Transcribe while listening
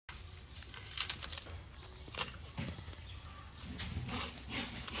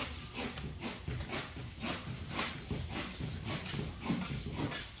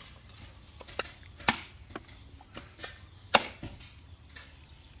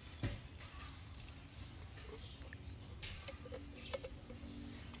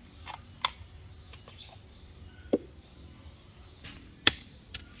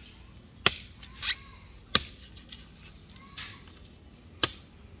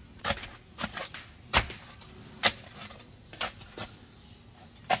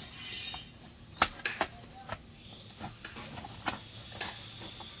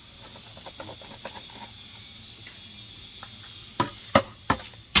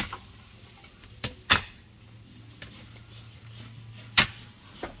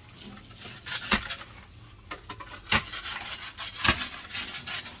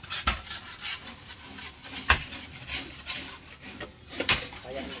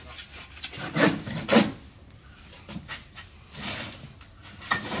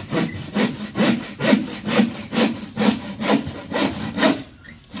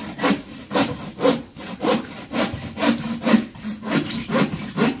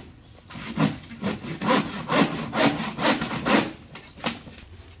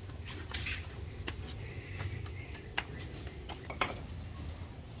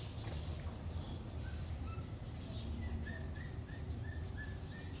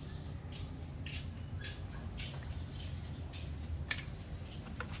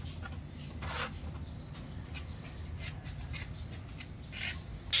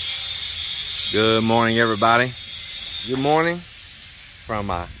Good morning, everybody. Good morning from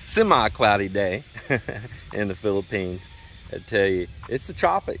a semi-cloudy day in the Philippines. I tell you, it's the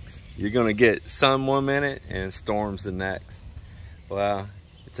tropics. You're gonna get sun one minute and storms the next. Well,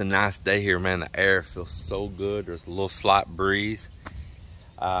 it's a nice day here, man. The air feels so good. There's a little slight breeze.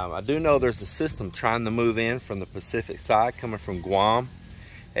 I do know there's a system trying to move in from the Pacific side, coming from Guam,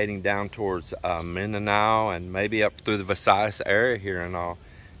 heading down towards Mindanao and maybe up through the Visayas area here and all.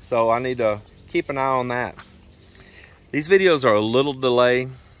 So I need to keep an eye on that. These videos are a little delayed,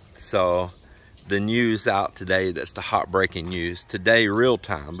 so the news out today, that's the hot breaking news today, real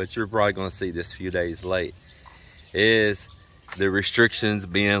time, but you're probably going to see this a few days late, is the restrictions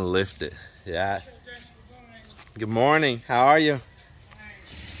being lifted. Yeah. Good morning. How are you?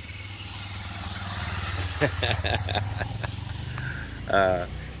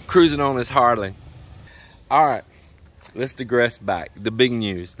 Cruising on his Harley. All right, let's digress back. The big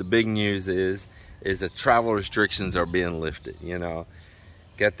news is that travel restrictions are being lifted. You know,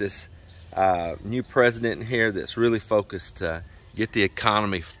 got this new president here that's really focused to get the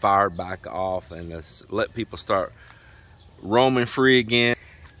economy fired back off and let people start roaming free again.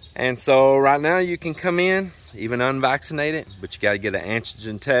 And so right now you can come in even unvaccinated, but you got to get an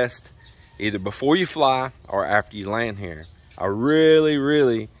antigen test either before you fly or after you land here. I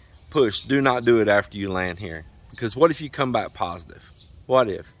really push, do not do it after you land here, because what if you come back positive? What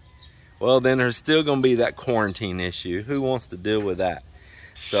if? Well, then there's still gonna be that quarantine issue. Who wants to deal with that?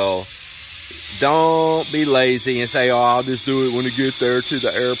 So don't be lazy and say, oh, I'll just do it when we get there to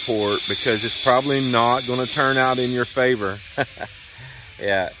the airport, because it's probably not gonna turn out in your favor.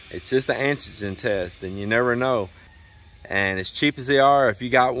 Yeah, it's just an antigen test and you never know. And as cheap as they are, if you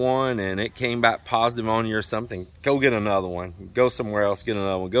got one and it came back positive on you or something, go get another one. Go somewhere else, get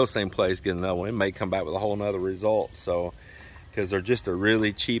another one. Go same place, get another one. It may come back with a whole nother result. So, because they're just a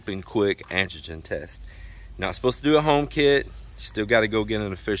really cheap and quick antigen test. Not supposed to do a home kit. You still got to go get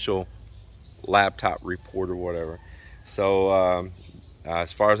an official laptop report or whatever. So,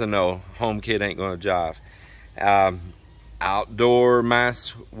 as far as I know, home kit ain't going to jive. Outdoor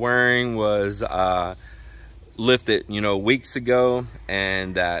mask wearing was lifted, you know, weeks ago,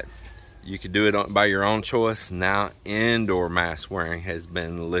 and that you could do it by your own choice. Now indoor mask wearing has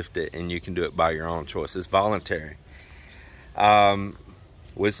been lifted and you can do it by your own choice. It's voluntary,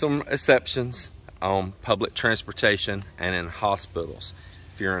 with some exceptions on public transportation and in hospitals.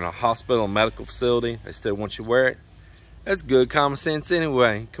 If you're in a hospital medical facility, they still want you to wear it. That's good common sense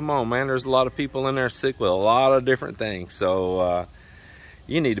anyway. Come on, man, there's a lot of people in there sick with a lot of different things, so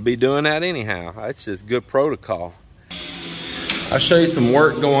you need to be doing that anyhow. That's just good protocol. I'll show you some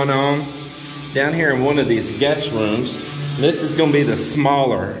work going on down here in one of these guest rooms. This is gonna be the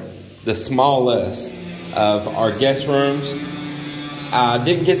smallest of our guest rooms. I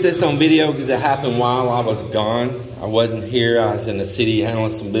didn't get this on video because it happened while I was gone. I wasn't here, I was in the city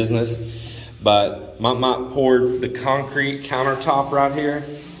handling some business. But Mak Mak poured the concrete countertop right here.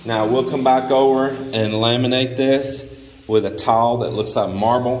 Now we'll come back over and laminate this with a tile that looks like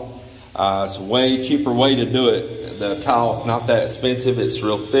marble. It's a way cheaper way to do it. The tile's not that expensive. It's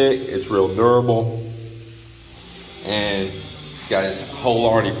real thick, it's real durable. And it's got its hole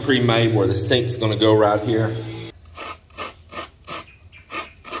already pre-made where the sink's gonna go right here.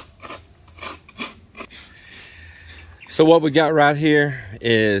 So what we got right here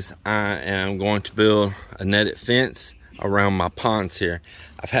is I am going to build a netted fence around my ponds here.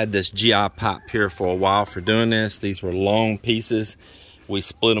 I've had this GI pipe here for a while for doing this. These were long pieces. We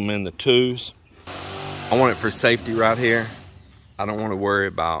split them into twos. I want it for safety right here. I don't want to worry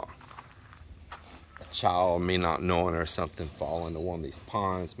about a child, me not knowing or something, fall into one of these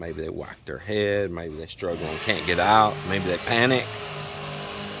ponds. Maybe they whack their head, maybe they struggle and can't get out, maybe they panic.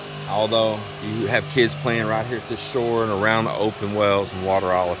 Although you have kids playing right here at the shore and around the open wells and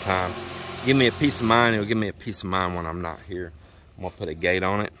water all the time. Give me a peace of mind. It'll give me a peace of mind when I'm not here. I'm gonna put a gate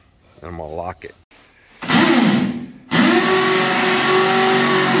on it and I'm gonna lock it.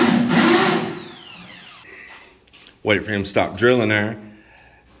 Wait for him to stop drilling there.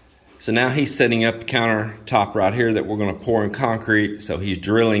 So now he's setting up the countertop right here that we're gonna pour in concrete. So he's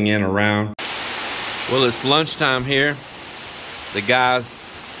drilling in around. Well, it's lunchtime here. The guys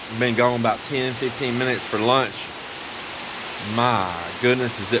have been gone about 10-15 minutes for lunch. My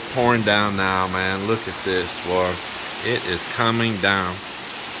goodness, is it pouring down now, man. Look at this, boy. It is coming down.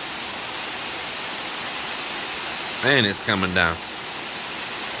 Man, it's coming down.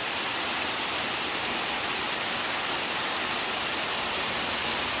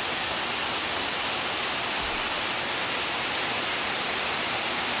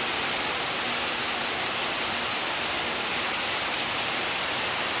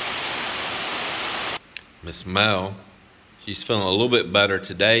 Miss Mel. She's feeling a little bit better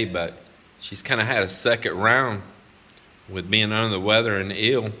today, but she's kind of had a second round with being under the weather and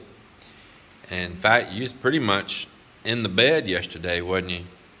ill. And in fact, you was pretty much in the bed yesterday, wasn't you?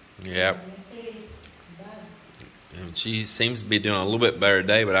 Yeah. And she seems to be doing a little bit better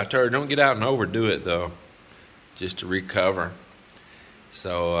today, but I told her don't get out and overdo it though, just to recover.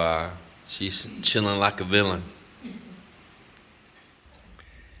 So she's chilling like a villain.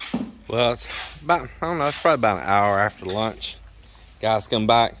 Well, it's about, I don't know, it's probably about an hour after lunch. Guys come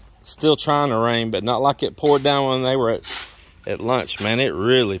back, still trying to rain, but not like it poured down when they were at lunch, man. It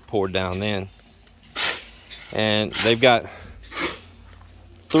really poured down then. And they've got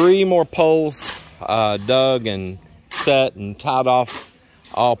 3 more poles dug and set and tied off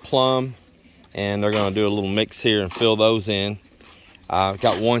all plumb. And they're gonna do a little mix here and fill those in. I've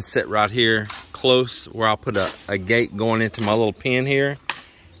got one set right here close where I'll put a gate going into my little pen here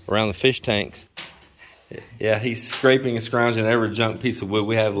around the fish tanks. Yeah, he's scraping and scrounging every junk piece of wood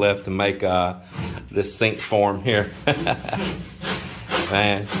we have left to make this sink for him here.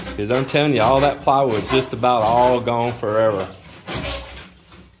 Man, because I'm telling you, all that plywood's just about all gone forever.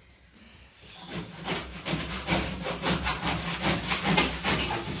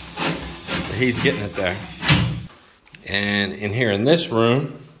 But he's getting it there. And in here in this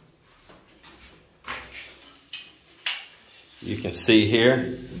room, you can see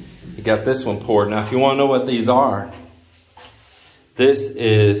here, you got this one poured. Now, if you want to know what these are, this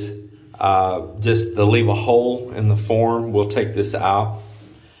is just to leave a hole in the form. We'll take this out.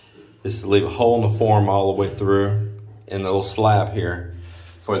 This is to leave a hole in the form all the way through in the little slab here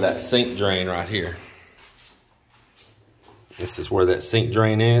for that sink drain right here. This is where that sink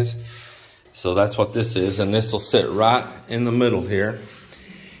drain is. So that's what this is, and this will sit right in the middle here.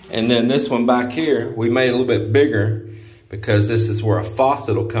 And then this one back here, we made a little bit bigger because this is where a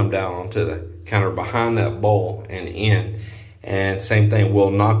faucet will come down onto the counter behind that bowl and in. And same thing,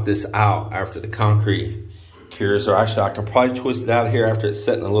 we'll knock this out after the concrete cures. Or actually, I can probably twist it out of here after it's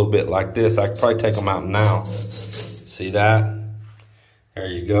setting a little bit like this. I can probably take them out now. See that? There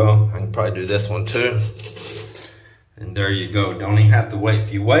you go. I can probably do this one too. And there you go. Don't even have to wait.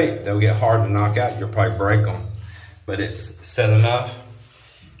 If you wait, they'll get hard to knock out. You'll probably break them. But it's set enough.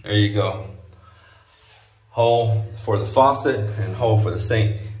 There you go. Hole for the faucet and hole for the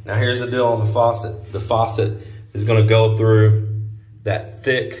sink. Now here's the deal on the faucet. The faucet is going to go through that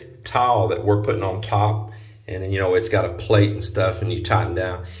thick tile that we're putting on top. And then, you know, it's got a plate and stuff, and you tighten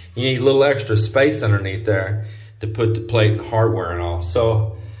down. You need a little extra space underneath there to put the plate and hardware and all.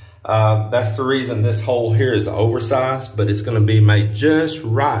 So that's the reason this hole here is oversized, but it's going to be made just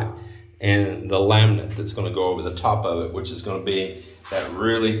right. And the laminate that's going to go over the top of it, which is going to be that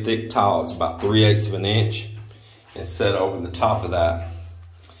really thick tile. It's about 3/8 of an inch and set over the top of that.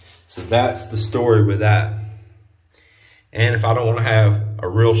 So that's the story with that. And if I don't want to have a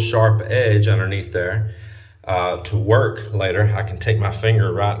real sharp edge underneath there to work later, I can take my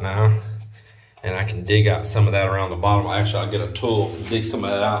finger right now and I can dig out some of that around the bottom. Actually, I'll get a tool and dig some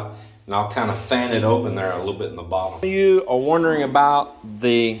of that out, and I'll kind of fan it open there a little bit in the bottom. You are wondering about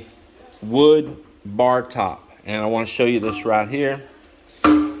the wood bar top, and I want to show you this right here.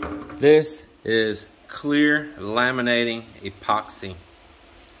 This is clear laminating epoxy.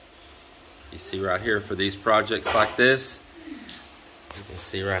 You see right here for these projects like this. You can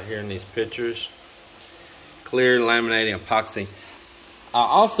see right here in these pictures. Clear laminating epoxy. I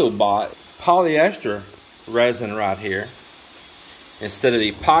also bought polyester resin right here. Instead of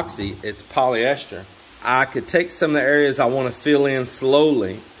the epoxy, it's polyester. I could take some of the areas I want to fill in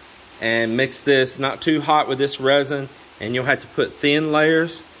slowly and mix this, not too hot with this resin, and you'll have to put thin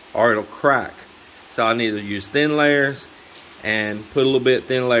layers or it'll crack. So I need to use thin layers and put a little bit,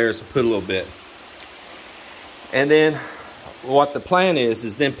 thin layers and put a little bit. And then what the plan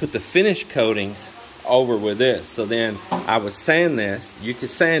is then put the finish coatings over with this. So then I would sand this. You can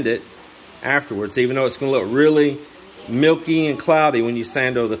sand it afterwards, even though it's going to look really milky and cloudy when you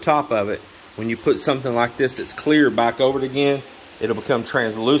sand over the top of it. When you put something like this that's clear back over it again, it'll become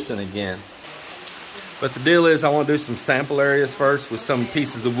translucent again. But the deal is I want to do some sample areas first with some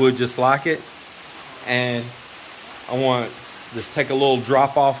pieces of wood just like it. And I want to just take a little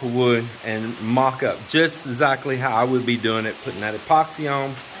drop off of wood and mock up just exactly how I would be doing it, putting that epoxy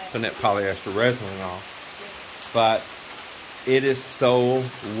on, putting that polyester resin on. But it is so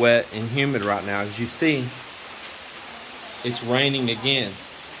wet and humid right now. As you see, it's raining again.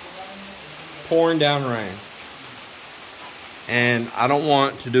 Pouring down rain. And I don't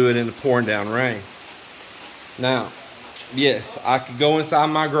want to do it in the pouring down rain. Now, yes, I could go inside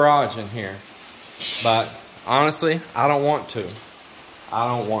my garage in here, but honestly, I don't want to. I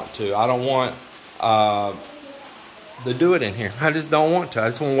don't want to do it in here. I just don't want to. I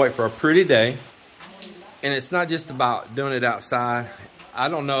just want to wait for a pretty day. And it's not just about doing it outside. I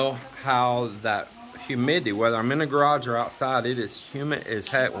don't know how that humidity, whether I'm in the garage or outside, it is humid as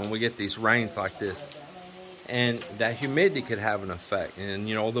heck when we get these rains like this. And that humidity could have an effect. And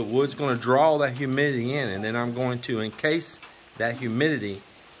you know, the wood's going to draw that humidity in, and then I'm going to encase that humidity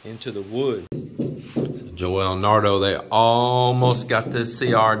into the wood. Joel and Nardo, they almost got this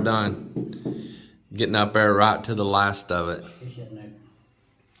CR done. Getting up there right to the last of it.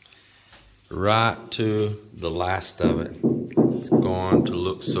 Right to the last of it. It's going to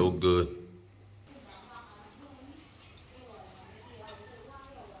look so good.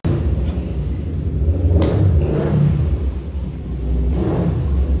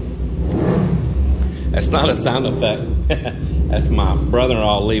 That's not a sound effect. That's my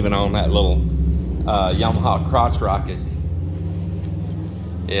brother-in-law leaving on that little Yamaha crotch rocket.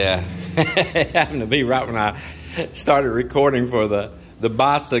 Yeah, it happened to be right when I started recording for the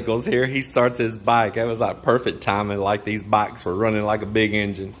bicycles here. He starts his bike. That was like perfect timing, like these bikes were running like a big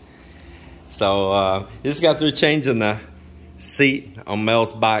engine. So just got through changing the seat on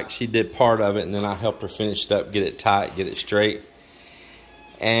Mel's bike. She did part of it, and then I helped her finish it up, get it tight, get it straight.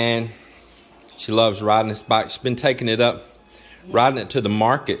 And she loves riding this bike. She's been taking it up, riding it to the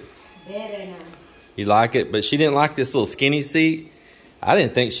market. You like it? But she didn't like this little skinny seat. I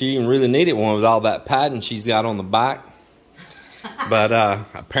didn't think she even really needed one with all that padding she's got on the bike. But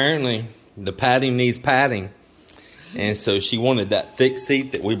apparently the padding needs padding. And so she wanted that thick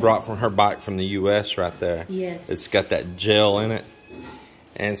seat that we brought from her bike from the US right there. Yes. It's got that gel in it.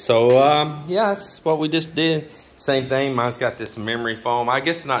 And so, yeah, that's what we just did. Same thing. Mine's got this memory foam. I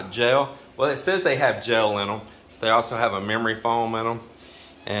guess it's not gel. Well, it says they have gel in them. They also have a memory foam in them.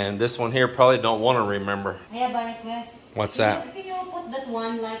 And this one here probably don't want to remember. I have a request. What's that? Can you put that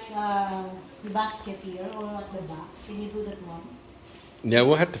one like the basket here or at the back? Can you do that one? Yeah,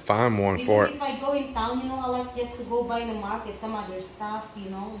 we'll have to find one because for it. If I go in town, you know, I like just to go buy in the market some other stuff, you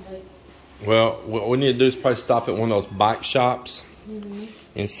know. But well, what we need to do is probably stop at one of those bike shops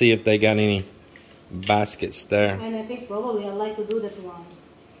and see if they got any baskets there. And I think probably I'd like to do that one.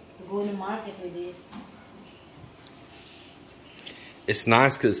 To go in the market with this. It's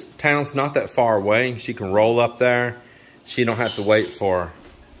nice because town's not that far away. She can roll up there. She don't have to wait for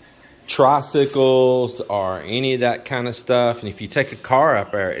tricycles or any of that kind of stuff. And if you take a car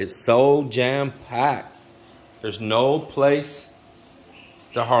up there, it's so jam-packed. There's no place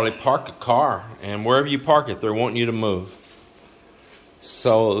to hardly park a car. And wherever you park it, they're wanting you to move.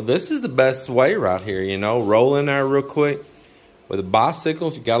 So this is the best way right here, you know. Roll in there real quick with a bicycle.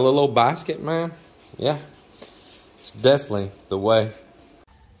 If you got a little old basket, man, yeah. It's definitely the way.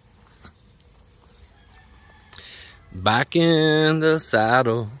 Back in the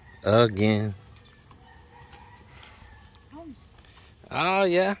saddle again. Oh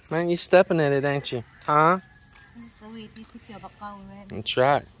yeah, man, you stepping in it, ain't you? Huh? That's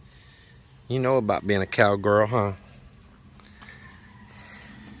right. You know about being a cowgirl, huh?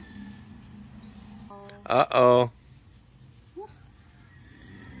 Uh-oh.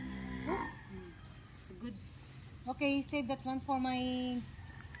 Okay, save that one for my...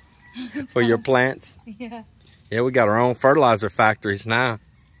 For your plants? Yeah. Yeah, we got our own fertilizer factories now.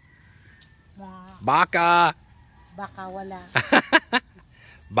 Wow. Baka! Baka wala.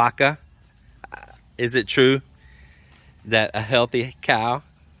 Baka, is it true that a healthy cow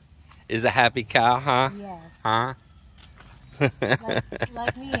is a happy cow, huh? Yes. Huh?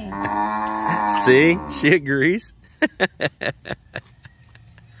 Like me. See? She agrees.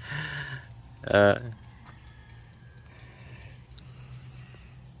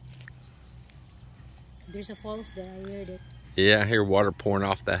 There's a falls there, I heard it. Yeah, I hear water pouring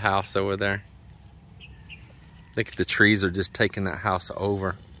off that house over there. Look at the trees are just taking that house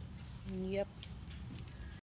over.